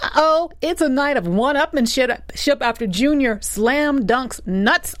Uh-oh, it's a night of one-upmanship after Junior slam dunks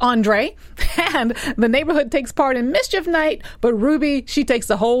nuts on Dre. And the neighborhood takes part in mischief night, but Ruby, she takes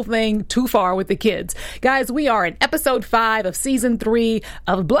the whole thing too far with the kids. Guys, we are in episode 5 of season 3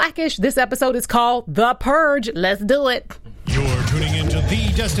 of Blackish. This episode is called The Purge. Let's do it. You're tuning into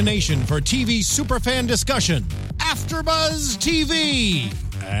the destination for TV superfan discussion, AfterBuzz TV.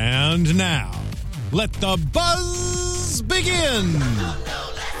 And now, let the buzz begin.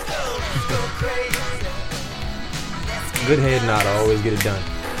 Good head nod, I always get it done.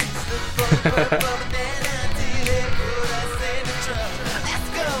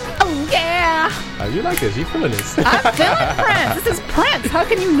 Oh, yeah. You like this? You feeling this? I'm feeling Prince. This is Prince. How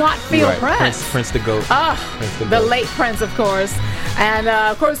can you not feel Right. Prince? Prince the GOAT. Prince The GOAT. late Prince, of course. And,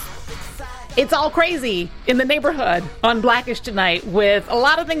 of course, it's all crazy in the neighborhood on Blackish tonight with a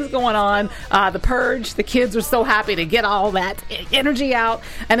lot of things going on. The Purge, the kids are so happy to get all that energy out.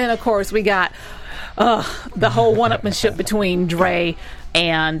 And then, of course, we got the whole one-upmanship between Dre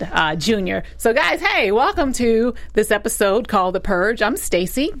and Junior. So, guys, hey, welcome to this episode called The Purge. I'm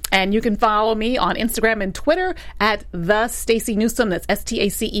Stacey, and you can follow me on Instagram and Twitter at the Stacey Newsome. That's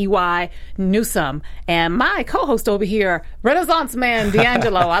Stacey Newsome. And my co-host over here, Renaissance Man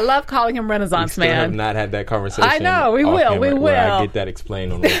D'Angelo. I love calling him Renaissance We still have Man. not had that conversation. I know, we off will, camera we where I will. get that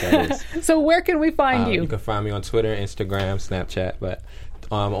explained on what that is. So where can we find You you? can find me on Twitter, Instagram, Snapchat, but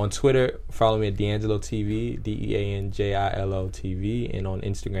on Twitter, follow me at D'Angelo TV, DEANJILO TV, and on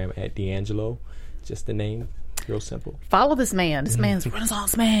Instagram at D'Angelo. Just the name, real simple. Follow this man. This man's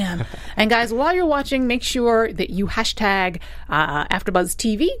Renaissance Man. And guys, while you're watching, make sure that you hashtag AfterBuzz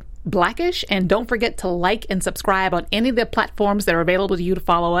TV, Blackish, and don't forget to like and subscribe on any of the platforms that are available to you to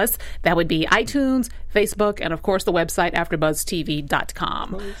follow us. That would be iTunes, Facebook, and of course the website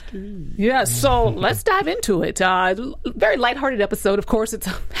AfterBuzzTV.com. Yeah, so let's dive into it. Very lighthearted episode. Of course, it's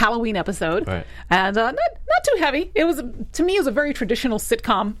a Halloween episode, Right. and not too heavy. It was, to me, it was a very traditional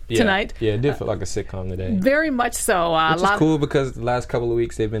sitcom tonight. Yeah, it did feel like a sitcom today. Very much so. Which is cool because the last couple of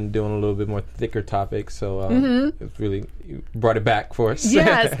weeks they've been doing a little bit more thicker topics, so it's really brought it back for us.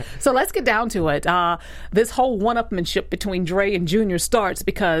 Yes. So let's get down to it. This whole one-upmanship between Dre and Junior starts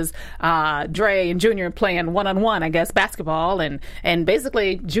because Dre and Junior are playing one-on-one, I guess, basketball, and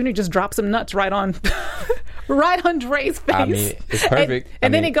basically Junior just drops some nuts right on right on Dre's face. I mean, it's perfect.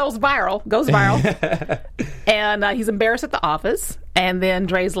 And then it goes viral. And he's embarrassed at the office, and then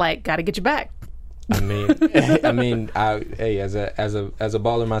Dre's like, "Got to get you back." Hey, as a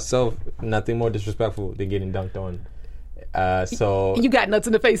baller myself, nothing more disrespectful than getting dunked on. So You got nuts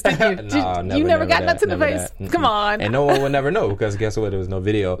in the face, didn't you? No, You never got that, nuts in the never face. that. Come on. And no one will never know because guess what? There was no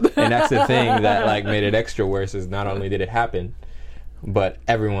video, and that's the thing that like made it extra worse. Is not only did it happen, but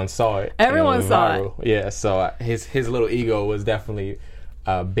everyone saw it. Everyone and it was saw viral. Yeah, so his little ego was definitely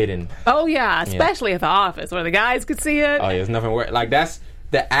bitten. Oh yeah, especially at the office where the guys could see it. Oh yeah, there's nothing worse. Like that's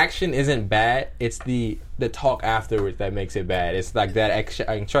the action isn't bad. It's the talk afterwards that makes it bad. It's like that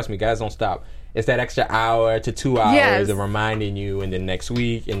extra. I mean, trust me, guys, don't stop. It's that extra hour to 2 hours Yes. of reminding you, and then next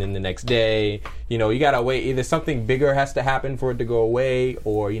week, and then the next day. You know, you gotta wait. Either something bigger has to happen for it to go away,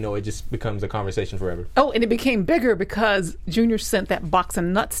 or it just becomes a conversation forever. Oh, and it became bigger because Junior sent that box of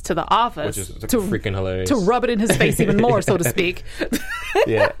nuts to the office, Which is freaking hilarious. to rub it in his face even more, so to speak.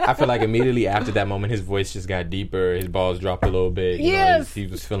 Yeah, I feel like immediately after that moment, his voice just got deeper. His balls dropped a little bit. You know, Yes. he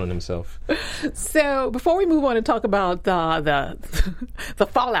was feeling himself. So before we move on and talk about the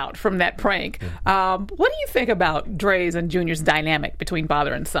fallout from that prank, what do you think about Dre's and Junior's dynamic between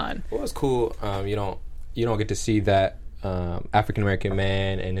father and son? Well, it's cool. You don't get to see that African American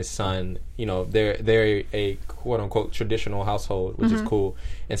man and his son. They're a quote unquote traditional household, which is cool.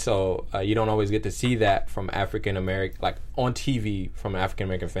 And so you don't always get to see that from African American, like on TV, from African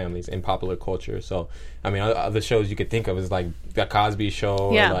American families in popular culture. So I mean, other shows you could think of is like the Cosby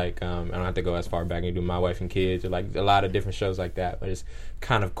Show, Yeah. or like I don't have to go as far back and do My Wife and Kids, or like a lot of different shows like that. But it's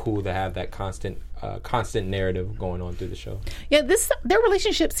kind of cool to have that constant narrative going on through the show. Yeah, their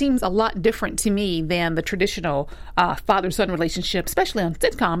relationship seems a lot different to me than the traditional father-son relationship, especially on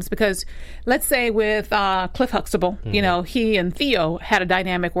sitcoms, because let's say with Cliff Huxtable, he and Theo had a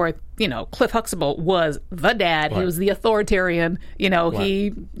dynamic where, Cliff Huxtable was the dad. Right. He was the authoritarian. He,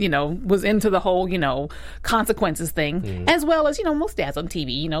 was into the whole, consequences thing, as well as, most dads on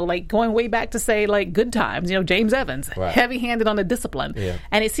TV, like going way back to say like Good Times, James Evans, Right. heavy-handed on the discipline. Yeah.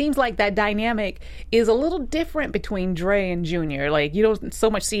 And it seems like that dynamic is a little different between Dre and Junior. Like, you don't so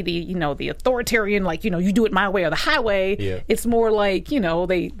much see the, the authoritarian, like, you do it my way or the highway. Yeah. It's more like,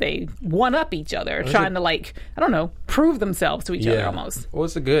 they one up each other, trying to, like, I don't know, prove themselves to each other almost. Well,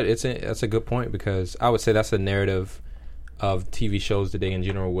 that's a good point because I would say that's a narrative of TV shows today in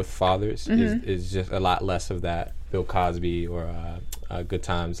general with fathers is just a lot less of that. Bill Cosby or Good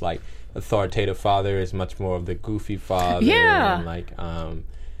Times, like authoritative father is much more of the goofy father. Yeah. And like,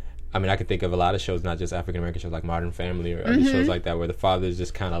 I mean, I can think of a lot of shows, not just African American shows, like Modern Family or other shows like that, where the father is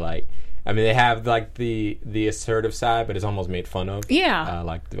just kind of like, I mean, they have like the assertive side, but it's almost made fun of. Yeah.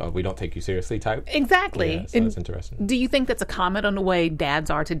 Like, we don't take you seriously type. Exactly. Yeah, so it's interesting. Do you think that's a comment on the way dads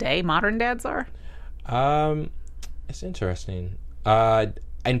are today, modern dads are? It's interesting.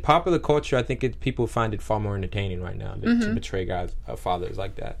 In popular culture, I think people find it far more entertaining right now to portray guys, fathers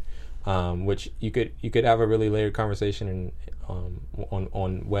like that. Which you could have a really layered conversation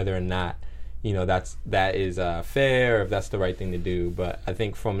on whether or not that is fair, or if that's the right thing to do. But I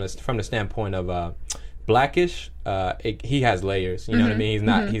think from the standpoint of Blackish, he has layers. You know what I mean?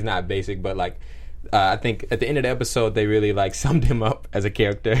 He's not basic, but like. I think at the end of the episode, they really like summed him up as a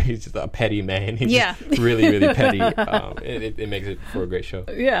character. He's just a petty man. He's just really, really petty. It makes it for a great show.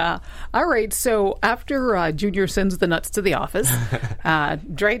 Yeah. All right. So after Junior sends the nuts to the office,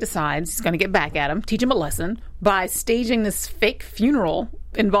 Dre decides he's going to get back at him, teach him a lesson by staging this fake funeral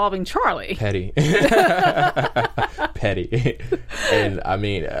involving Charlie. Petty. Petty. And I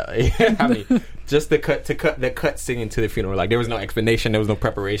mean, just the cut scene to the funeral. Like there was no explanation. There was no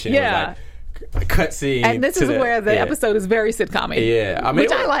preparation. Yeah. It was like, cut scene, and this is where the episode is very sitcom-y. Yeah, I mean,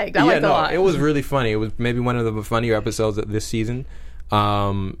 which I liked. I liked a lot. It was really funny. It was maybe one of the funnier episodes of this season.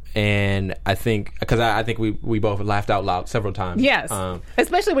 And I think because I think we both laughed out loud several times. Yes,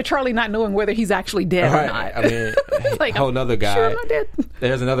 especially with Charlie not knowing whether he's actually dead or not. I mean, like, whole another guy. Sure, I'm not dead.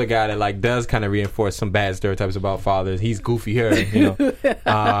 There's another guy that like does kind of reinforce some bad stereotypes about fathers. He's goofy here,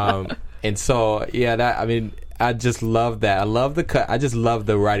 and so I just love that. I love the cut. I just love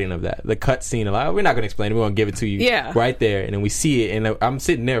the writing of that. The cut scene. Like, we're not going to explain it. We're going to give it to you right there. And then we see it. And I'm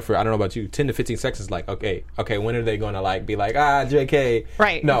sitting there for, I don't know about you, 10 to 15 seconds like, okay, when are they going to like be like, JK?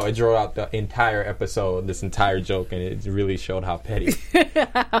 Right. No, it drew out the entire episode, this entire joke. And it really showed how petty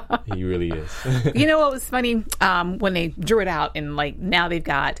he really is. You know what was funny? When they drew it out and like now they've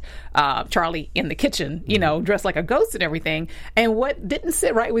got Charlie in the kitchen, dressed like a ghost and everything. And what didn't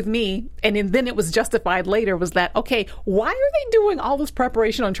sit right with me, and then it was justified later, was that, okay, why are they doing all this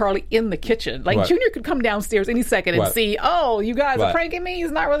preparation on Charlie in the kitchen? Like, Junior could come downstairs any second and see, you guys are pranking me, he's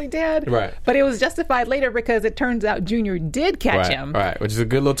not really dead. Right. But it was justified later because it turns out Junior did catch him. Right, which is a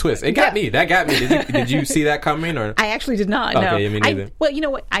good little twist. It got me. That got me. Did you see that coming? Or I actually did not, no. Okay, me neither. Well, you know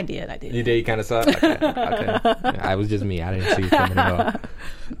what? I did. You did? You kind of saw it? Okay. Yeah, it was just me. I didn't see it coming at all.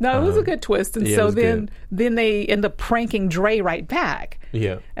 No, it was a good twist. And so then they end up pranking Dre right back.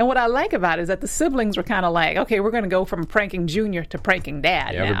 Yeah. And what I like about it is that the siblings were kind of like, okay, we're going to go from pranking Junior to pranking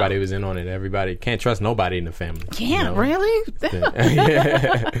Dad. Yeah, everybody was in on it. Everybody can't trust nobody in the family. Can't, really?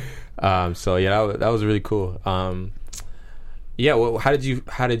 So yeah, that was really cool. Well, how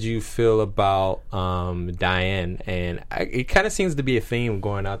did you feel about Diane? And it kind of seems to be a theme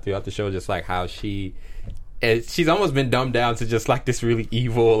going out throughout the show, just like how she's almost been dumbed down to just like this really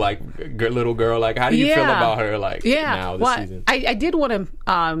evil like little girl. Like, how do you feel about her now this season? I did want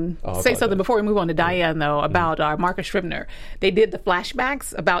to say something before we move on to Diane though about Marcus Scribner. They did the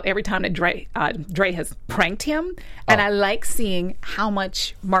flashbacks about every time that Dre has pranked him, and I like seeing how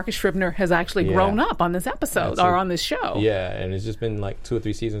much Marcus Scribner has actually grown up on this episode or on this show. Yeah, and it's just been like 2 or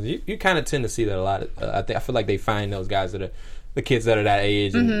 3 seasons. You kind of tend to see that a lot. I feel like they find those guys that are the kids that are that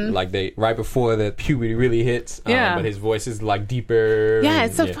age, and like they right before the puberty really hits. But his voice is like deeper. Yeah,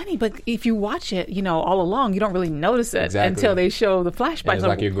 it's so funny. But if you watch it, all along, you don't really notice it until they show the flashbacks. And it's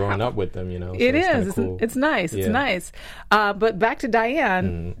like you're growing up with them, So it is. Cool. It's nice. Yeah. It's nice. But back to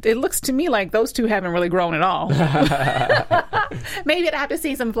Diane, it looks to me like those two haven't really grown at all. Maybe I'd have to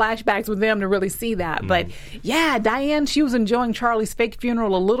see some flashbacks with them to really see that. But yeah, Diane, she was enjoying Charlie's fake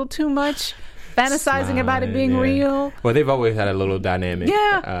funeral a little too much. Fantasizing about it being real. Well, they've always had a little dynamic.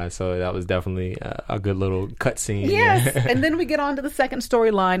 Yeah. So that was definitely a good little cut scene. Yes. And then we get on to the second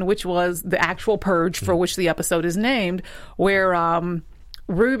storyline, which was the actual purge for which the episode is named, where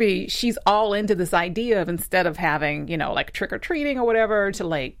Ruby, she's all into this idea of instead of having, like trick-or-treating or whatever, to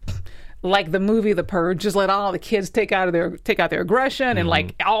like the movie The Purge, just let all the kids take out their aggression, and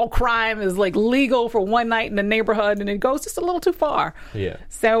like all crime is like legal for one night in the neighborhood, and it goes just a little too far. Yeah.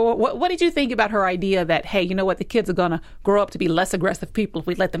 So what did you think about her idea that, hey, you know what, the kids are gonna grow up to be less aggressive people if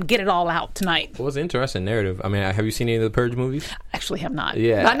we let them get it all out tonight? Well, it's an interesting narrative. I mean, have you seen any of the Purge movies? Actually have not.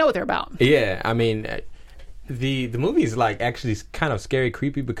 Yeah. But I know what they're about. Yeah, I mean, the movie is like actually kind of scary,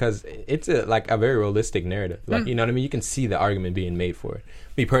 creepy, because it's a very realistic narrative. Like, you know what I mean? You can see the argument being made for it.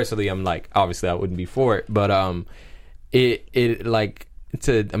 Me personally, I'm like, obviously I wouldn't be for it, but it like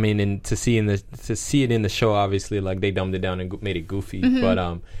and to see it in the show, obviously, like they dumbed it down and made it goofy.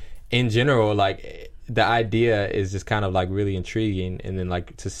 But in general, like the idea is just kind of like really intriguing, and then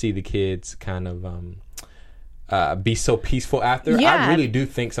like to see the kids kind of be so peaceful after. I really do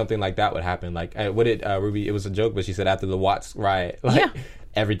think something like that would happen. Like Ruby, it was a joke, but she said after the Watts riot, like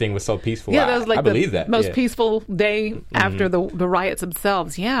everything was so peaceful. Yeah, that was like I believe that most peaceful day after the riots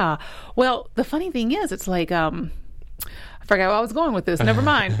themselves. Yeah. Well, the funny thing is, it's like I forgot where I was going with this. Never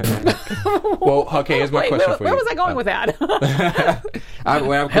mind. Well, okay, here's my question for you. Where was I going with that? I have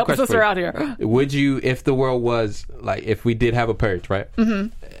a Help a question sister for you. out here. Would you, if the world was like, if we did have a purge, right?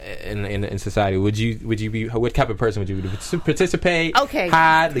 In society, what type of person would you participate? Okay.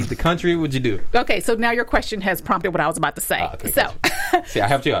 Hide, leave the country? What would you do? Okay, so now your question has prompted what I was about to say. Okay, so, see, I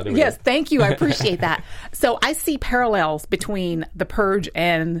helped you out. Yes, thank you. I appreciate that. So I see parallels between The Purge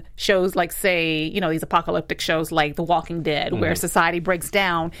and shows like, say, these apocalyptic shows like The Walking Dead, where society breaks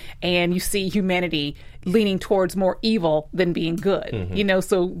down and you see humanity leaning towards more evil than being good.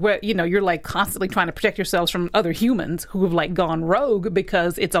 So you're like constantly trying to protect yourselves from other humans who have like gone rogue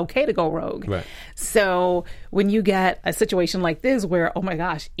because it's okay to go rogue. Right. So when you get a situation like this where, oh my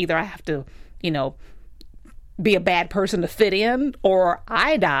gosh, either I have to, be a bad person to fit in or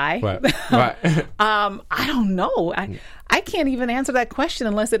I die. Right. I don't know. I can't even answer that question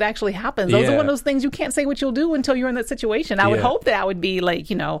unless it actually happens. Those are one of those things you can't say what you'll do until you're in that situation. I would hope that I would be like,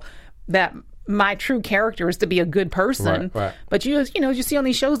 that my true character is to be a good person. Right. But you see on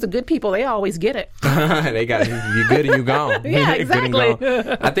these shows, the good people, they always get it. They got you good and you gone. Yeah, exactly.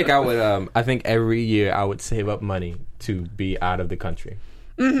 I think I would. I think every year I would save up money to be out of the country.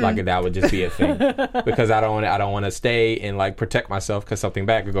 Like that would just be a thing because I don't want to stay and like protect myself because something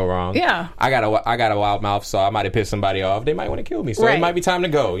bad could go wrong. Yeah, I got a wild mouth, so I might have pissed somebody off. They might want to kill me, so it might be time to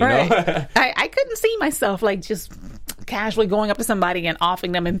go. You know, I couldn't see myself like just casually going up to somebody and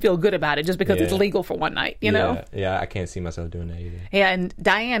offing them and feel good about it just because it's legal for one night. You know? Yeah, I can't see myself doing that either. Yeah, and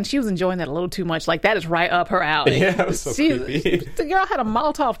Diane, she was enjoying that a little too much. Like that is right up her alley. Yeah, it was so creepy. The girl had a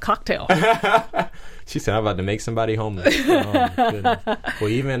Molotov cocktail. She said, "I'm about to make somebody homeless." Oh my goodness. Well,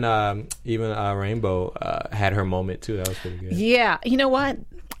 even Rainbow had her moment too. That was pretty good. Yeah, you know what?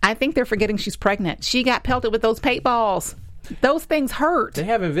 I think they're forgetting she's pregnant. She got pelted with those paintballs. Those things hurt. They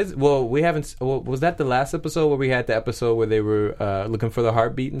haven't visited. Well, we haven't. Well, was that the last episode where we had the episode where they were looking for the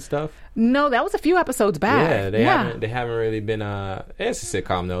heartbeat and stuff? No, that was a few episodes back. Yeah, they haven't really been. It's a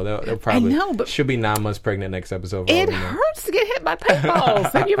sitcom though. They'll probably. I know, but she'll be 9 months pregnant next episode. It hurts to get hit by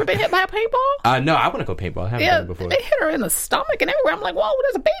paintballs. Have you ever been hit by a paintball? No, I want to go paintball. I haven't done it before. They hit her in the stomach and everywhere. I'm like, whoa,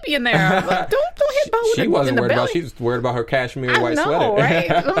 there's a baby in there. I'm like, don't hit Bo in the belly. She wasn't worried about. She was worried about her cashmere white sweater.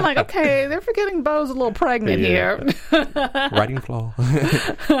 Right? I'm like, okay, they're forgetting Bo's a little pregnant here. Writing flaw.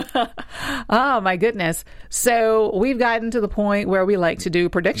 Oh my goodness. So we've gotten to the point where we like to do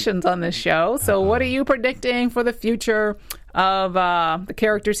predictions on this show. So what are you predicting for the future of the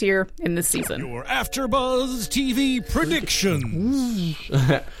characters here in this season? Your AfterBuzz TV predictions.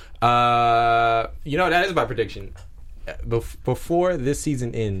 That is my prediction. Before this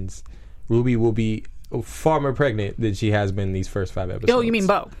season ends, Ruby will be far more pregnant than she has been these first 5 episodes. Oh, you mean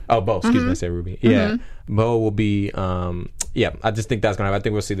Bo? Oh, Bo. Excuse me, I said Ruby. Yeah, Bo will be. I just think that's gonna happen. I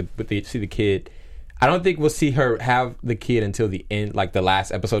think we'll see the kid. I don't think we'll see her have the kid until the end, like the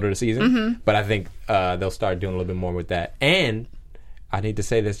last episode of the season. But I think they'll start doing a little bit more with that. And I need to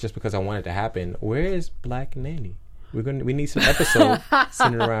say this just because I want it to happen. Where is Black Nanny? We need some episodes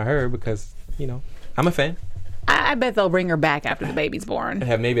centered around her because I'm a fan. I bet they'll bring her back after the baby's born.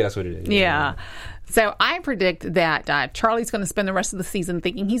 Maybe that's what it is. Yeah. So I predict that Charlie's going to spend the rest of the season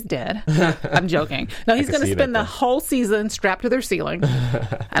thinking he's dead. I'm joking. No, he's going to spend the whole season strapped to their ceiling.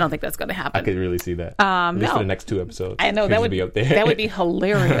 I don't think that's going to happen. I could really see that. At least for the next 2 episodes. I know that would be up there. That would be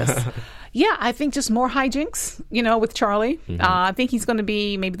hilarious. Yeah, I think just more hijinks, with Charlie. I think he's going to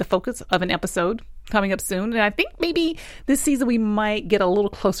be maybe the focus of an episode coming up soon. And I think maybe this season we might get a little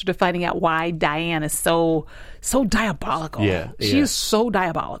closer to finding out why Diane is so diabolical. Yeah. She is so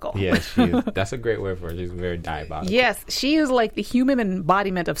diabolical. Yeah, she is. That's a great word for her. She's very diabolical. Yes, she is like the human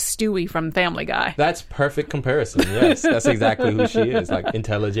embodiment of Stewie from Family Guy. That's perfect comparison. Yes, that's exactly who she is. Like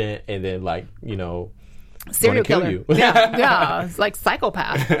intelligent and then serial killer. You. Yeah, it's like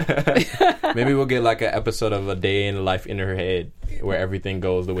psychopath. Maybe we'll get like an episode of A Day in the Life in her head where everything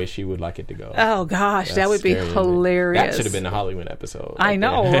goes the way she would like it to go. Oh gosh, that would be hilarious. That should have been a Halloween episode. I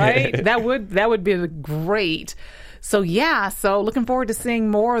know, right? That would be great. So looking forward to seeing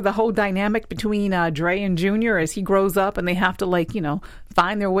more of the whole dynamic between Dre and Junior as he grows up and they have to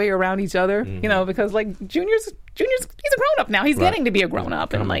find their way around each other, because Junior's he's a grown up now. He's getting to be a grown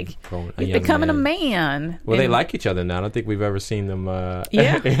up and he's becoming a man. Well, they like each other now. I don't think we've ever seen them.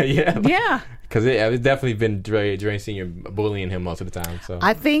 Yeah. Because it's definitely been Dre Sr. bullying him most of the time. So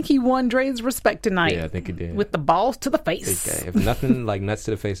I think he won Dre's respect tonight. Yeah, I think he did. With the balls to the face. If nothing like nuts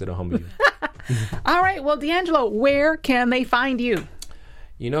to the face, it'll humble you. All right. Well, D'Angelo, where can they find you?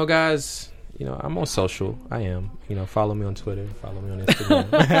 Guys, I'm on social. I am. Follow me on Twitter. Follow me on Instagram.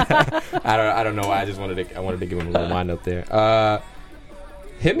 I don't know why. I wanted to give him a little wind up there.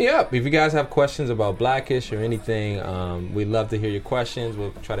 Hit me up if you guys have questions about Blackish or anything. We'd love to hear your questions.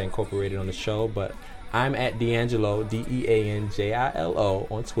 We'll try to incorporate it on the show. But I'm at D'Angelo,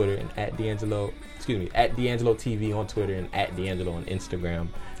 DeAnjilo on Twitter, and at D'Angelo TV on Twitter, and at D'Angelo on Instagram.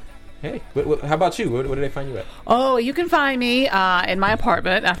 Hey, how about you? Where do they find you at? Oh, you can find me in my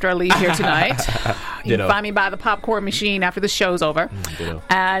apartment after I leave here tonight. You can find me by the popcorn machine after the show's over.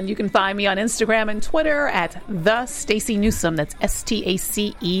 And you can find me on Instagram and Twitter at the Stacey Newsome. That's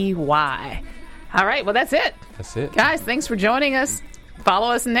Stacey. All right, well, that's it. That's it. Guys, thanks for joining us. Follow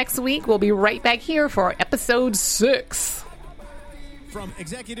us next week. We'll be right back here for episode 6. From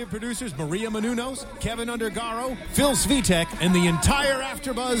executive producers Maria Menounos, Kevin Undergaro, Phil Svitek, and the entire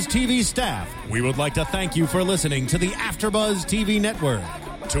AfterBuzz TV staff, we would like to thank you for listening to the AfterBuzz TV network.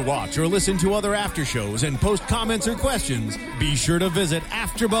 To watch or listen to other after shows and post comments or questions, be sure to visit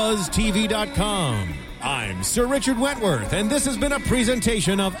AfterBuzzTV.com. I'm Sir Richard Wentworth, and this has been a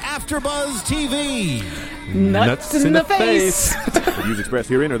presentation of AfterBuzz TV. Nuts in the face. The views expressed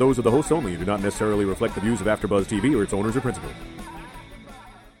herein are those of the hosts only and do not necessarily reflect the views of AfterBuzz TV or its owners or principals.